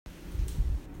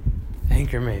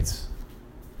Anchor mates,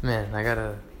 man, I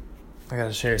gotta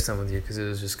share some with you because it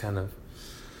was just it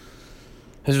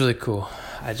was really cool.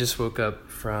 I just woke up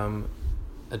from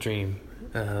a dream,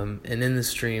 and in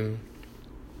this dream,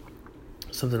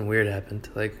 something weird happened.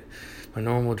 Like, my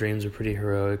normal dreams are pretty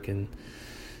heroic and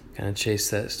kind of chase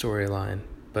that storyline,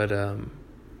 but in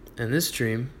this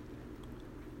dream,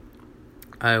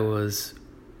 I was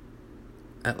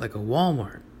at like a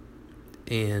Walmart,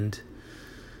 and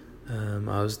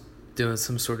I was doing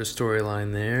some sort of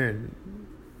storyline there and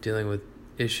dealing with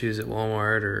issues at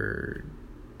Walmart or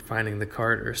finding the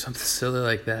cart or something silly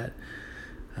like that.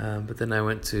 But then I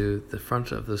went to the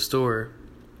front of the store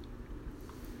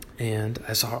and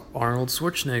I saw Arnold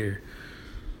Schwarzenegger.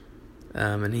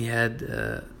 And he had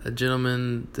a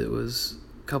gentleman that was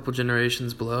a couple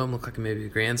generations below him, looked like maybe a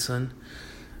grandson.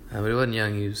 But he wasn't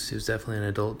young, he was definitely an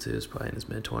adult too, he was probably in his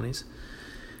mid-20s.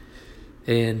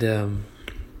 And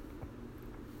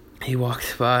he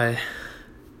walked by,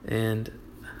 and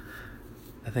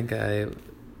I think I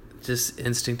just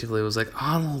instinctively was like,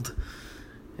 Arnold!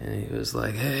 And he was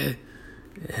like, hey!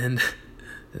 And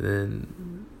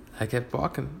then I kept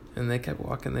walking, and they kept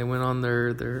walking. They went on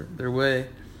their way.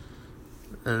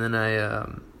 And then I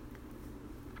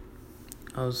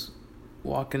was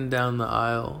walking down the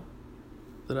aisle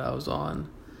that I was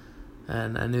on,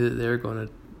 and I knew that they were going a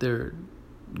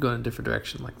different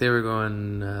direction. Like, they were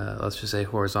going, let's just say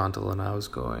horizontal, and I was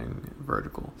going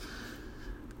vertical.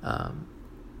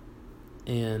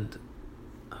 And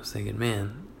I was thinking,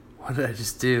 man, what did I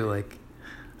just do? Like,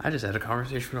 I just had a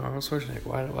conversation with Arnold Schwarzenegger.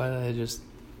 Why did I just,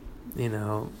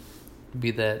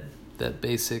 be that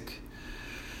basic,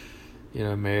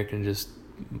 American, just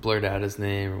blurt out his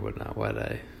name or whatnot? Why did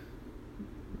I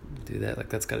do that? Like,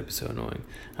 that's gotta be so annoying.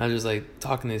 I was just like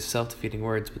talking these self-defeating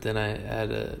words, but then I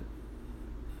had a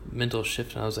mental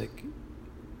shift, and I was like,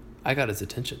 I got his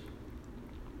attention.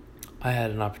 I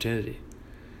had an opportunity,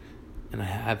 and I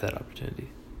have that opportunity,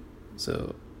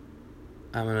 so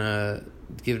I'm gonna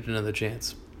give it another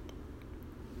chance.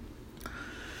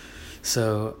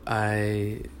 So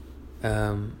I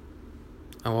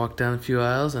walked down a few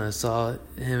aisles, and I saw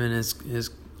him and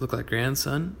his look like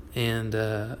grandson, and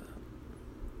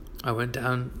I went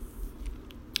down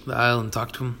the aisle and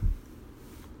talked to him.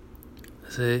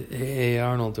 Say, hey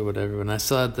Arnold, or whatever, and I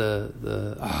still had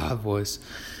the voice,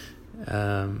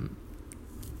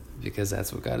 because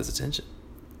that's what got his attention.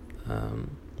 And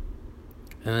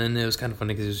then it was kind of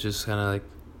funny because he was just kind of like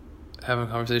having a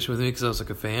conversation with me because I was like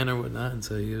a fan or whatnot, and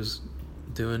so he was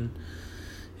doing,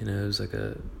 it was like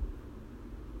it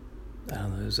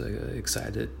was like a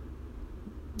excited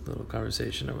little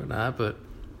conversation or whatnot. But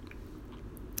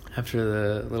after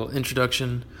the little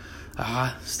introduction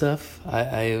stuff,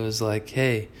 I was like,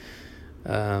 hey,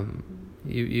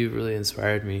 you really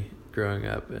inspired me growing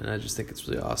up, and I just think it's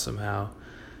really awesome how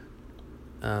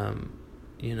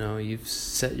you've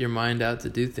set your mind out to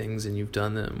do things, and you've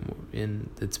done them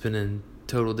it's been in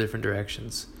total different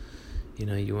directions.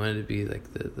 You wanted to be like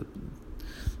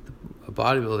a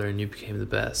bodybuilder, and you became the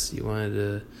best. You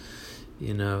wanted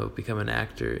to become an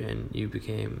actor, and you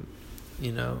became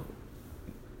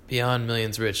beyond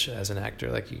millions rich as an actor.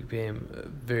 Like, you became a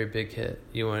very big hit.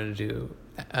 You wanted to do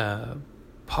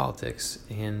politics,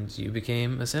 and you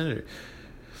became a senator,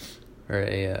 or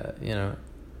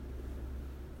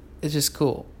it's just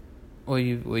cool what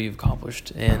you've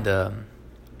accomplished. And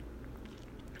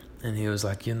he was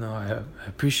like, I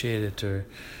appreciate it, or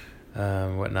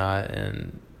whatnot.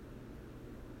 And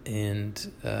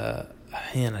I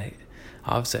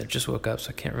obviously I just woke up, so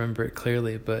I can't remember it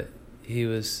clearly, but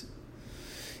he's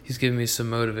giving me some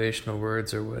motivational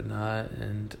words or whatnot,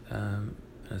 and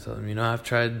I told him, I've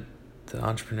tried the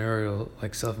entrepreneurial,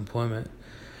 like, self-employment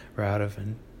route. I've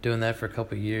been doing that for a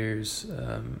couple of years,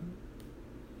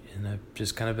 and I've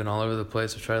just kind of been all over the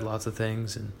place. I've tried lots of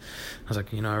things, and I was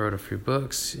like, I wrote a few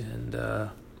books, and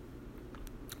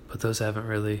but those haven't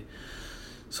really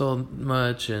sold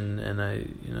much, and I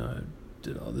I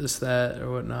did all this, that,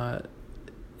 or whatnot,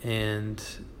 and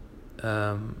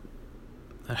I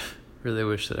really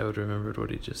wish that I would have remembered what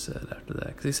he just said after that,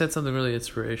 because he said something really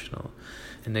inspirational,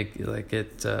 and it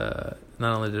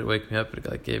not only did it wake me up, but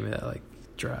it gave me that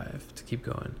drive to keep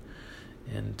going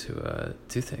and to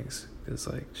do things. Because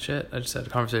shit, I just had a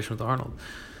conversation with Arnold,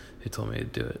 who told me to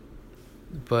do it.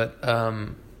 But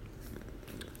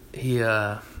he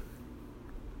said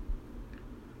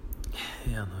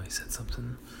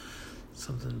something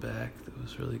back that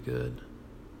was really good.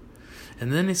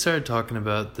 And then he started talking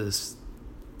about this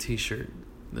t-shirt,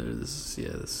 this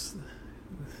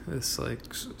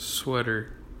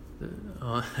sweater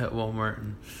at Walmart,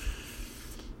 and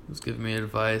was giving me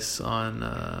advice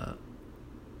on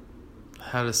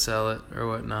how to sell it or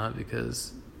whatnot,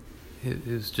 because he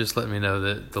was just letting me know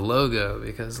that the logo,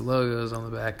 because the logo is on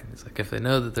the back, and he's like, if they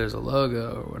know that there's a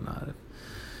logo or whatnot,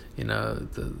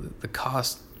 the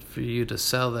cost for you to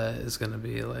sell that is going to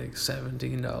be like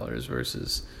 $17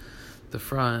 versus the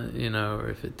front, or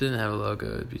if it didn't have a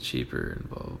logo, it'd be cheaper, and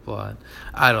blah, blah, blah.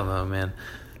 I don't know, man.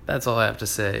 That's all I have to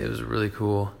say. It was really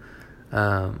cool.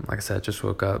 Like I said, I just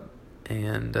woke up,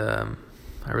 and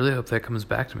I really hope that comes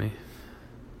back to me,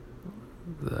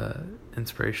 the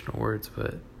inspirational words,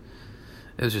 but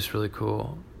it was just really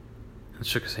cool. And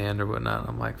shook his hand or whatnot, and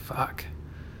I'm like, fuck.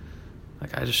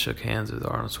 Like, I just shook hands with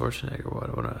Arnold Schwarzenegger.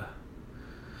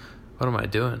 What am I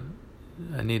doing?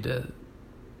 I need to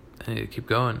keep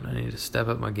going. I need to step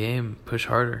up my game, push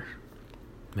harder,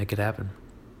 make it happen.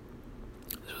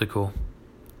 It's really cool.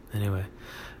 Anyway,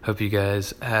 hope you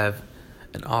guys have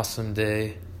an awesome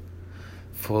day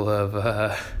full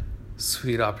of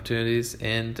sweet opportunities,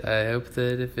 and I hope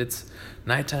that if it's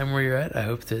nighttime where you're at, I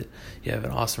hope that you have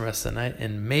an awesome rest of the night,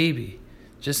 and maybe,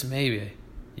 just maybe,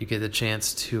 you get the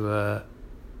chance to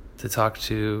talk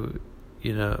to,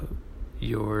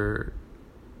 your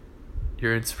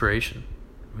inspiration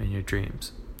in your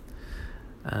dreams,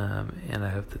 and I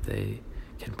hope that they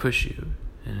can push you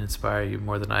and inspire you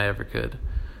more than I ever could,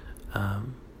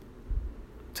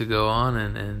 to go on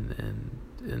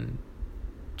and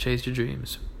chase your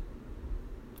dreams.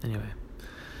 Anyway,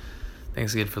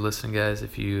 thanks again for listening, guys.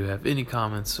 If you have any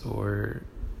comments or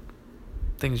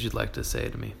things you'd like to say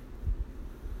to me,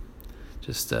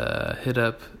 just hit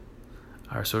up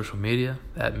our social media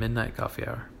at Midnight Coffee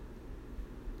Hour,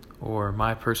 or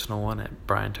my personal one at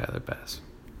Brian Tyler Bass.